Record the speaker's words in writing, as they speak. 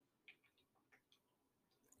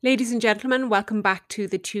Ladies and gentlemen, welcome back to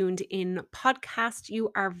the Tuned In podcast. You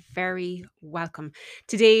are very welcome.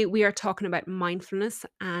 Today, we are talking about mindfulness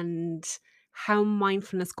and how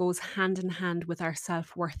mindfulness goes hand in hand with our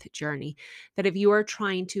self worth journey. That if you are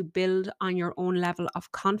trying to build on your own level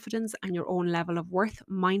of confidence and your own level of worth,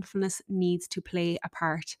 mindfulness needs to play a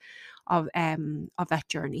part of that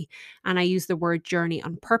journey. And I use the word journey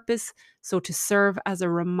on purpose. So, to serve as a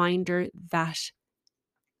reminder that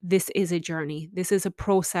this is a journey. This is a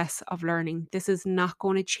process of learning. This is not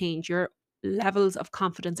going to change. Your levels of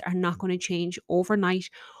confidence are not going to change overnight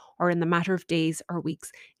or in the matter of days or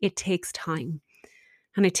weeks. It takes time.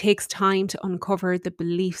 And it takes time to uncover the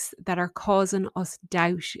beliefs that are causing us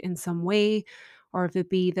doubt in some way, or if it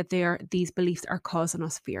be that these beliefs are causing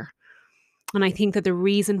us fear. And I think that the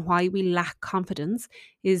reason why we lack confidence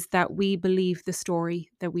is that we believe the story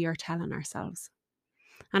that we are telling ourselves.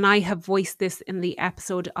 And I have voiced this in the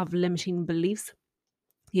episode of limiting beliefs.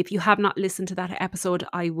 If you have not listened to that episode,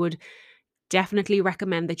 I would definitely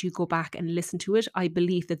recommend that you go back and listen to it. I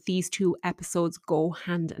believe that these two episodes go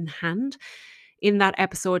hand in hand. In that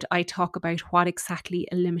episode, I talk about what exactly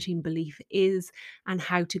a limiting belief is and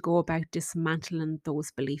how to go about dismantling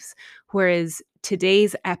those beliefs. Whereas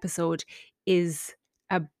today's episode is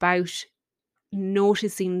about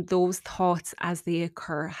noticing those thoughts as they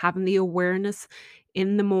occur, having the awareness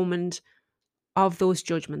in the moment of those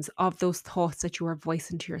judgments, of those thoughts that you are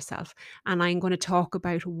voicing to yourself. And I'm going to talk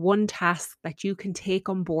about one task that you can take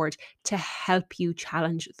on board to help you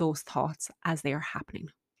challenge those thoughts as they are happening.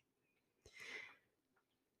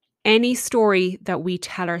 Any story that we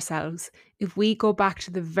tell ourselves, if we go back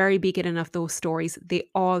to the very beginning of those stories, they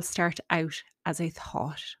all start out as a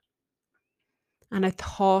thought. And a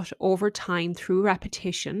thought over time through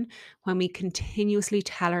repetition, when we continuously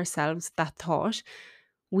tell ourselves that thought,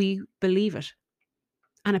 we believe it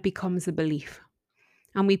and it becomes a belief.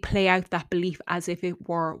 And we play out that belief as if it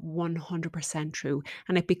were 100% true,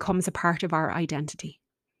 and it becomes a part of our identity.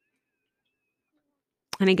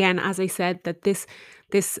 And again, as I said, that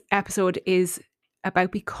this episode is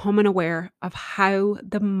about becoming aware of how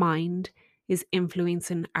the mind is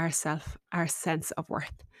influencing our sense of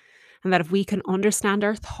worth. And that if we can understand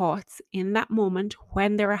our thoughts in that moment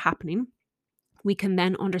when they're happening, we can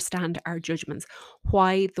then understand our judgments,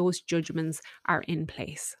 why those judgments are in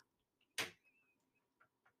place.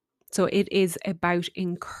 So it is about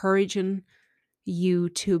encouraging you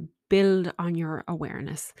to build on your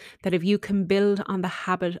awareness. That if you can build on the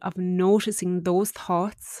habit of noticing those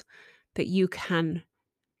thoughts, that you can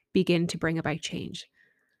begin to bring about change,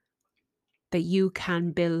 that you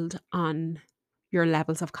can build on your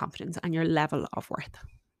levels of confidence and your level of worth.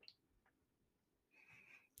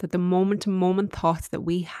 That the moment to moment thoughts that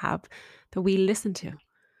we have, that we listen to.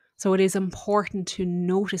 So it is important to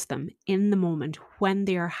notice them in the moment when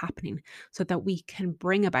they are happening so that we can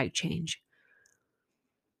bring about change.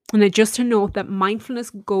 And just to note that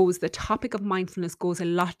the topic of mindfulness goes a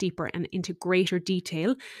lot deeper and into greater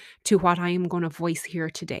detail to what I am going to voice here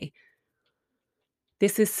today.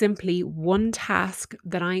 This is simply one task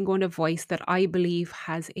that I'm going to voice that I believe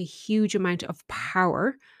has a huge amount of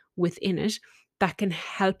power within it that can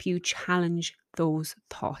help you challenge those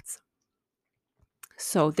thoughts.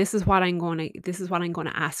 So this is what I'm going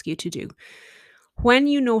to ask you to do. When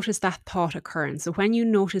you notice that thought occurring, so when you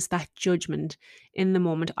notice that judgment in the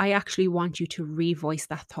moment, I actually want you to revoice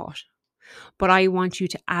that thought. But I want you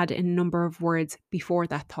to add a number of words before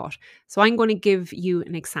that thought. So I'm going to give you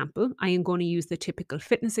an example. I am going to use the typical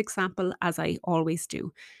fitness example as I always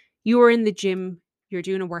do. You are in the gym, you're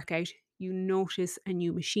doing a workout, you notice a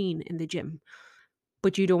new machine in the gym,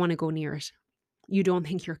 but you don't want to go near it. You don't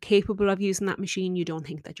think you're capable of using that machine. You don't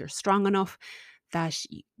think that you're strong enough,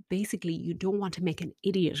 basically you don't want to make an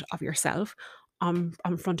idiot of yourself on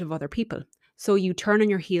front of other people. So you turn on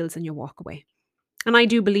your heels and you walk away. And I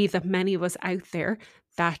do believe that many of us out there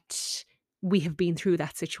that we have been through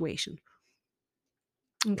that situation.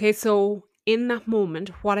 Okay, so in that moment,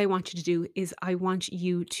 what I want you to do is I want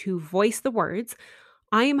you to voice the words,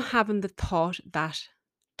 I am having the thought that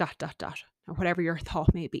dot dot dot, or whatever your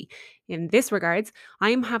thought may be. In this regards,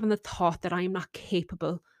 I am having the thought that I am not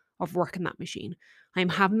capable of working that machine. I'm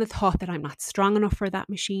having the thought that I'm not strong enough for that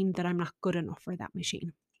machine, that I'm not good enough for that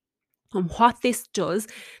machine. And what this does,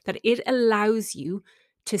 that it allows you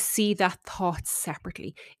to see that thought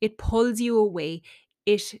separately. It pulls you away.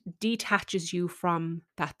 It detaches you from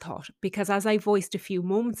that thought. Because as I voiced a few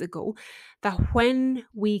moments ago, that when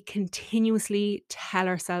we continuously tell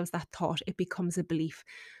ourselves that thought, it becomes a belief.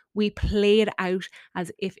 We play it out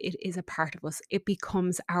as if it is a part of us. It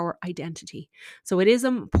becomes our identity. So it is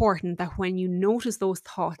important that when you notice those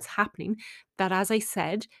thoughts happening, that, as I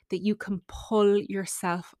said, that you can pull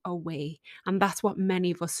yourself away. And that's what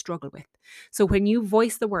many of us struggle with. So when you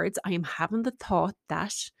voice the words, I am having the thought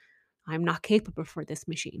that I'm not capable for this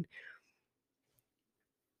machine,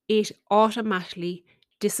 it automatically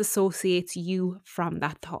disassociates you from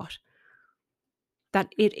that thought.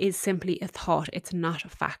 That it is simply a thought, it's not a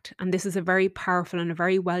fact. And this is a very powerful and a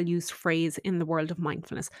very well used phrase in the world of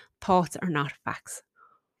mindfulness. Thoughts are not facts.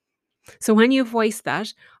 So when you voice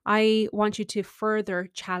that, I want you to further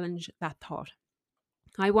challenge that thought.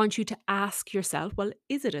 I want you to ask yourself, well,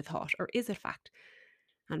 is it a thought or is it fact?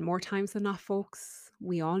 And more times than not, folks,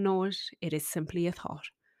 we all know it, it is simply a thought.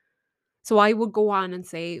 So I would go on and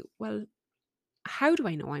say, well, how do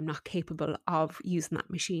I know I'm not capable of using that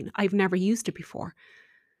machine? I've never used it before.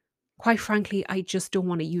 Quite frankly, I just don't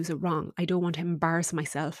want to use it wrong. I don't want to embarrass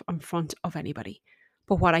myself in front of anybody.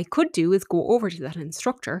 But what I could do is go over to that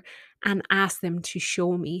instructor and ask them to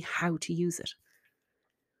show me how to use it.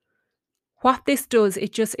 What this does,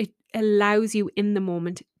 it allows you in the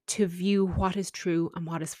moment to view what is true and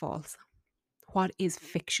what is false, what is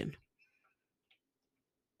fiction.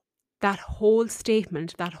 That whole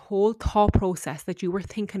statement, that whole thought process that you were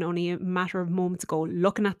thinking only a matter of moments ago,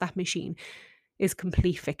 looking at that machine, is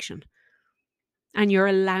complete fiction. And you're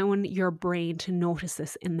allowing your brain to notice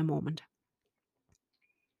this in the moment.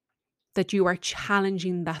 That you are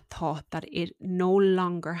challenging that thought, that it no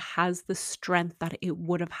longer has the strength that it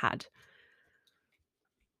would have had.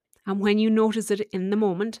 And when you notice it in the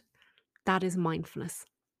moment, that is mindfulness.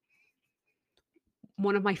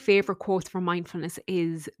 One of my favorite quotes for mindfulness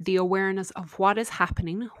is the awareness of what is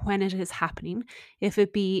happening when it is happening, if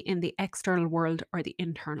it be in the external world or the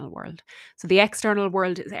internal world. So the external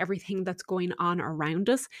world is everything that's going on around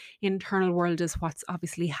us. Internal world is what's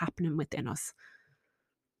obviously happening within us.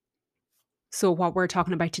 So what we're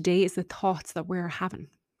talking about today is the thoughts that we're having,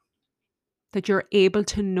 that you're able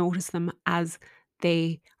to notice them as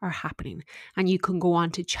they are happening, and you can go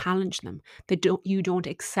on to challenge them. That you don't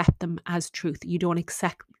accept them as truth. You don't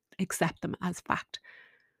accept them as fact.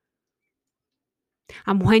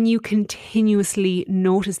 And when you continuously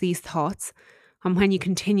notice these thoughts, and when you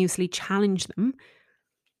continuously challenge them,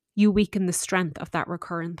 you weaken the strength of that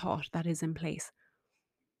recurrent thought that is in place.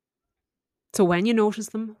 So when you notice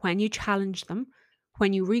them, when you challenge them,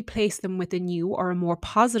 when you replace them with a new or a more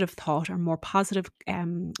positive thought or more positive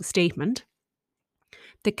statement,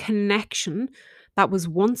 the connection that was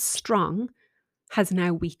once strong has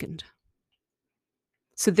now weakened.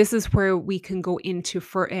 So this is where we can go into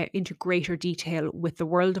greater detail with the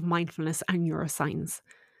world of mindfulness and neuroscience.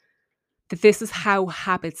 That this is how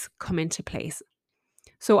habits come into place.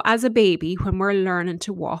 So as a baby, when we're learning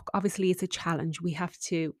to walk, obviously it's a challenge. We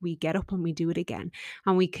get up and we do it again,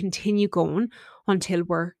 and we continue going until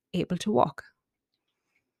we're able to walk.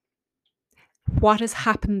 What has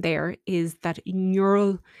happened there is that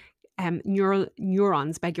neurons,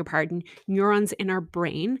 neurons in our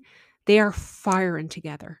brain, they are firing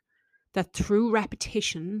together. That through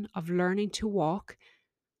repetition of learning to walk,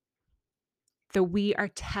 that we are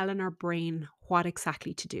telling our brain what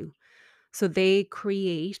exactly to do. So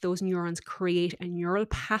those neurons create a neural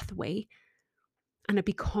pathway, and it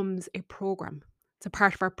becomes a program. It's a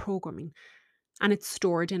part of our programming, and it's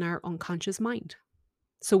stored in our unconscious mind.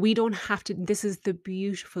 So we don't have to, this is the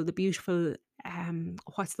beautiful,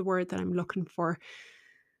 what's the word that I'm looking for?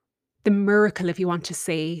 The miracle, if you want to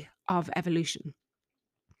say, of evolution.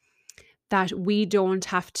 That we don't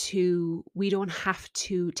have to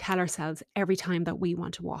tell ourselves every time that we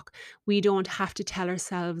want to walk. We don't have to tell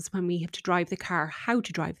ourselves when we have to drive the car how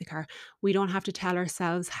to drive the car. We don't have to tell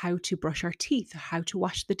ourselves how to brush our teeth, how to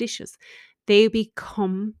wash the dishes. They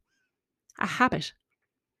become a habit.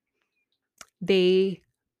 They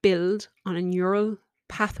build on a neural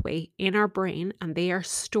pathway in our brain, and they are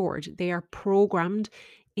stored, they are programmed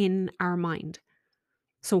in our mind.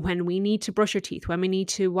 So when we need to brush our teeth, when we need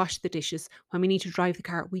to wash the dishes, when we need to drive the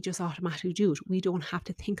car, we just automatically do it. We don't have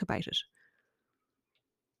to think about it.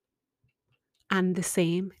 And the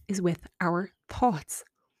same is with our thoughts.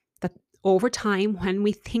 That over time, when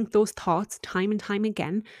we think those thoughts time and time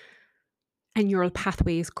again, a neural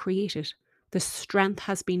pathway is created. The strength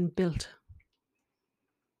has been built.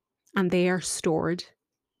 And they are stored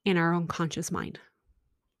in our unconscious mind.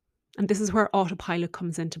 And this is where autopilot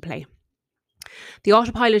comes into play. The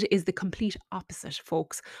autopilot is the complete opposite,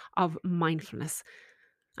 folks, of mindfulness.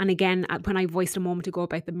 And again, when I voiced a moment ago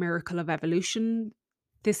about the miracle of evolution,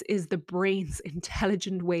 This is the brain's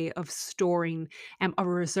intelligent way of storing, or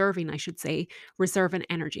reserving, I should say, reserving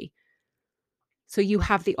energy. So you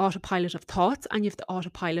have the autopilot of thoughts and you have the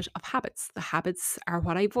autopilot of habits. The habits are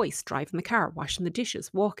what I voiced: driving the car, washing the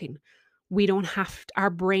dishes, walking. We don't have, our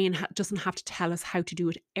brain doesn't have to tell us how to do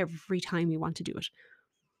it every time we want to do it.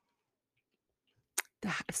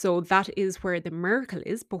 So that is where the miracle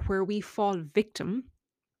is. But where we fall victim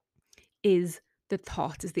is the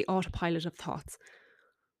thoughts, is the autopilot of thoughts.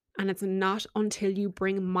 And it's not until you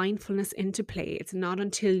bring mindfulness into play, it's not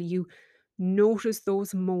until you notice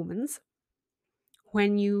those moments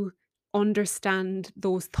when you understand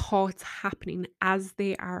those thoughts happening as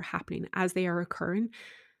they are happening, as they are occurring,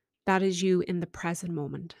 that is you in the present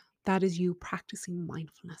moment. That is you practicing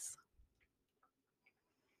mindfulness.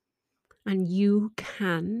 And you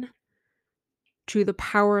can, through the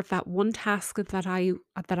power of that one task that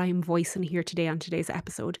I'm voicing here today on today's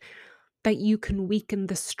episode, that you can weaken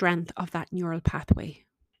the strength of that neural pathway.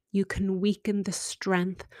 You can weaken the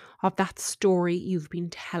strength of that story you've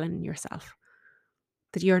been telling yourself,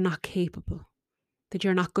 that you're not capable, that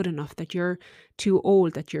you're not good enough, that you're too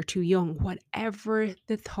old, that you're too young, whatever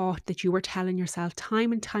the thought that you were telling yourself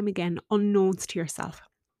time and time again, unknowns to yourself.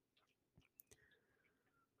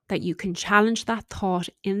 That you can challenge that thought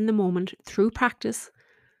in the moment through practice,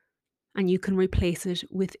 and you can replace it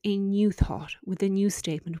with a new thought, with a new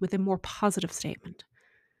statement, with a more positive statement.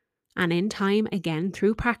 And in time, again,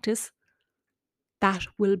 through practice, that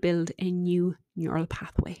will build a new neural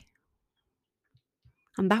pathway.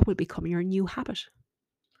 And that will become your new habit.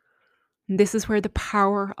 And this is where the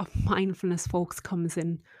power of mindfulness, folks, comes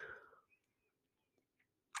in.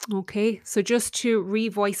 Okay, so just to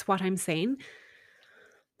revoice what I'm saying,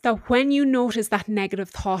 that when you notice that negative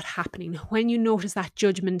thought happening, when you notice that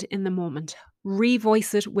judgment in the moment,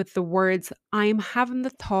 revoice it with the words, I'm having the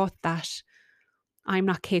thought that I'm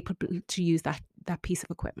not capable to use that piece of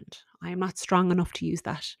equipment. I am not strong enough to use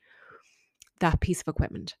that piece of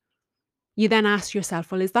equipment. You then ask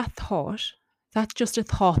yourself, well, is that thought, that's just a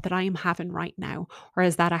thought that I am having right now, or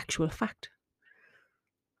is that actual fact?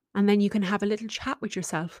 And then you can have a little chat with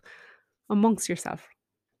yourself, amongst yourself.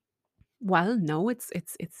 Well, no, it's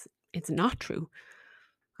not true.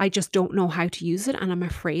 I just don't know how to use it, and I'm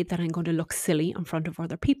afraid that I'm going to look silly in front of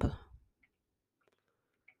other people.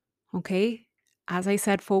 Okay? As I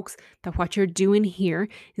said, folks, that what you're doing here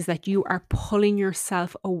is that you are pulling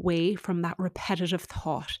yourself away from that repetitive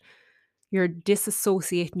thought. You're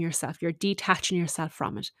disassociating yourself, you're detaching yourself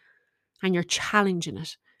from it, and you're challenging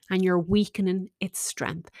it, and you're weakening its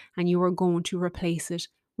strength, and you are going to replace it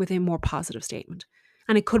with a more positive statement.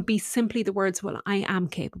 And it could be simply the words, well, I am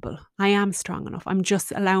capable. I am strong enough. I'm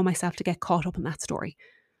just allowing myself to get caught up in that story.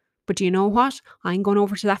 But do you know what? I'm going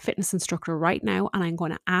over to that fitness instructor right now and I'm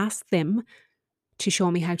going to ask them to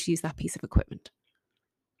show me how to use that piece of equipment.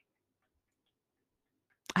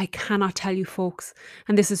 I cannot tell you, folks,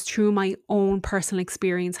 and this is through my own personal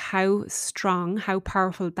experience, how strong, how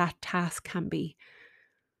powerful that task can be.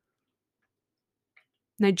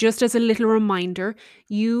 Now, just as a little reminder,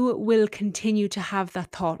 you will continue to have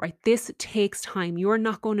that thought, right? This takes time. You're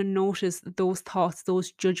not going to notice those thoughts,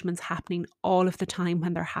 those judgments happening all of the time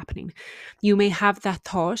when they're happening. You may have that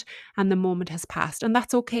thought and the moment has passed, and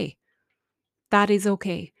that's okay. That is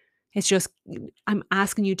okay. It's just, I'm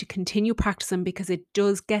asking you to continue practicing because it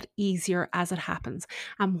does get easier as it happens.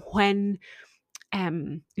 And when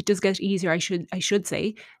it does get easier, I should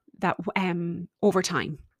say that over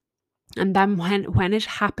time. And then when it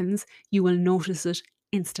happens, you will notice it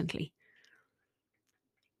instantly.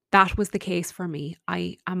 That was the case for me.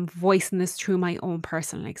 I am voicing this through my own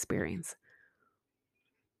personal experience.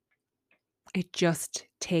 It just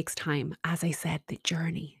takes time. As I said, the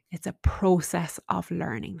journey, it's a process of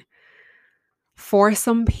learning. For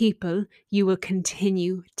some people, you will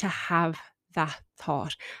continue to have that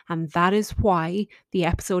thought. And that is why the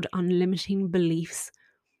episode on limiting beliefs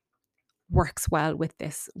works well with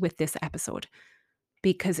this episode,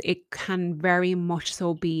 because it can very much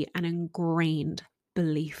so be an ingrained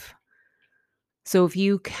belief. So if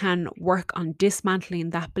you can work on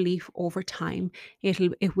dismantling that belief over time,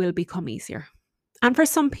 it will become easier. And for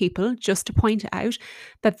some people, just to point out,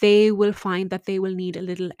 that they will find that they will need a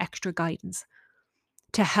little extra guidance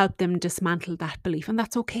to help them dismantle that belief. And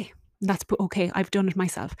that's okay. That's okay. I've done it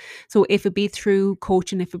myself. So if it be through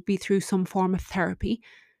coaching, if it be through some form of therapy,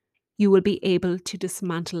 you will be able to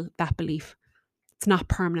dismantle that belief. It's not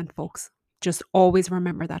permanent, folks. Just always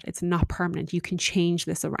remember that it's not permanent. You can change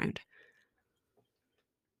this around.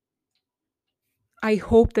 I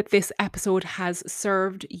hope that this episode has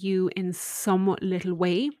served you in some little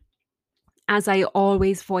way. As I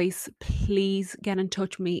always voice, please get in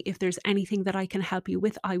touch with me. If there's anything that I can help you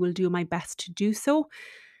with, I will do my best to do so.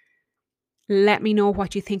 Let me know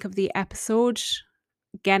what you think of the episode.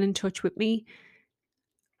 Get in touch with me.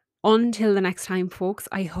 Until the next time, folks,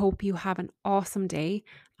 I hope you have an awesome day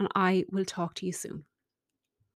and I will talk to you soon.